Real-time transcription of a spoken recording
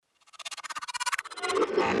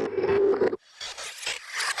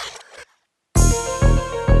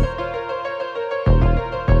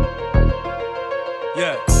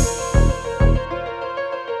Yeah.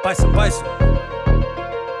 Bison.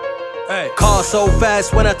 Hey. Car so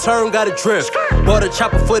fast when I turn, gotta drift. Bought a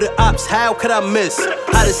chopper for the ops, how could I miss?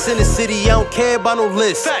 Hottest in the city, I don't care about no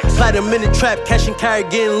list. Platinum in the trap, cash and carry,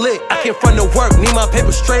 getting lit. I came from the work, need my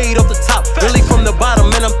paper straight off the top. Really from the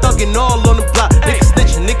bottom, and I'm thugging all on the block. Niggas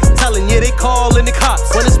snitching, niggas telling, yeah, they calling the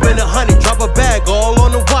cops. When it's been 100, drop a bag, all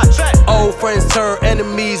on the watch. Old friends turn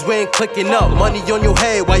enemies, we ain't clicking up. Money on your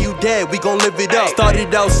head, while you dead, we gon' live it up.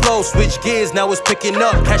 Started out slow, switch gears, now it's picking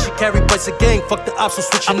up. Cash and carry, price a gang, fuck the ops, I'm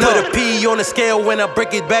switching up. I put a P on the scale when I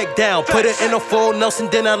break it back down. Put it in a full Nelson,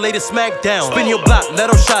 then I lay the smack down. Spin your block, let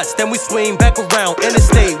off shots, then we swing back around.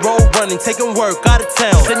 Interstate, road running, taking work out of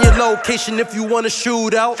town. Send your location if you wanna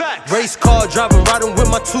shoot out. Race car driving, riding with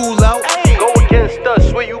my tool out. Go against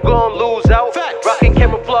us, where you gon' lose out. Rockin'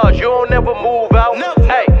 camouflage, you don't ever move out.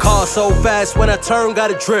 Hey, car so fast when I turn,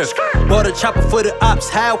 gotta drift. Bought a chopper for the ops,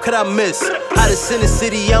 how could I miss? Hottest in the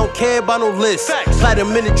city, I don't care about no list.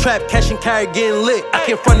 Platinum in the trap, cash and carry, getting lit. I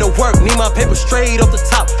came from the work, need my paper straight off the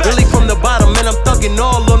top. Really from the bottom, and I'm thugging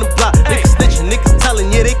all on the block. Niggas snitching, niggas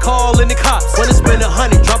telling, yeah, they calling the cops. When it's been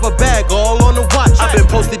 100, drop a bag, all on the watch. I've been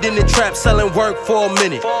posted in the trap, selling work for a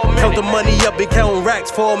minute. Count the money up and counting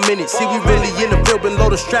racks for a minute. See, we really in the field, been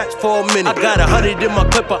loading straps for a minute. I got 100 in my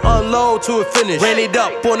clip, I unload to a finish. Ran it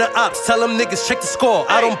up on the ops, tell them niggas check the score.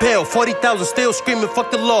 I don't bail, 40,000 still screaming,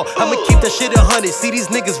 fuck the law. I'ma keep that shit 100, see these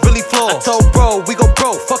niggas really flawed. I told bro, we go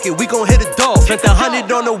broke, fuck it, we gon' hit a dog. Spent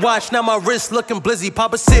 100 on the watch, now my wrist looking blizzy.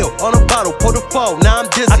 Pop a seal on a bottle, pour the phone, now I'm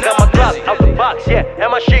dizzy. I got my Glock out the box, yeah,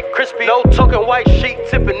 and my shit crispy. No talking white sheet,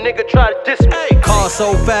 tip a nigga try to diss me. Car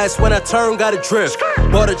so fast when I turn, gotta drift.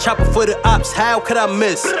 Bought a chopper for the ops, how could I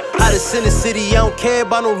miss? Hottest in the city, I don't care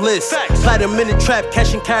about no list. Platinum in the trap,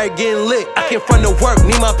 cash and carry, getting lit. I came from the work,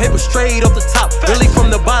 need my paper straight off the top. Really from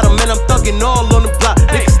the bottom, and I'm thugging all on the block.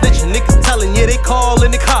 Niggas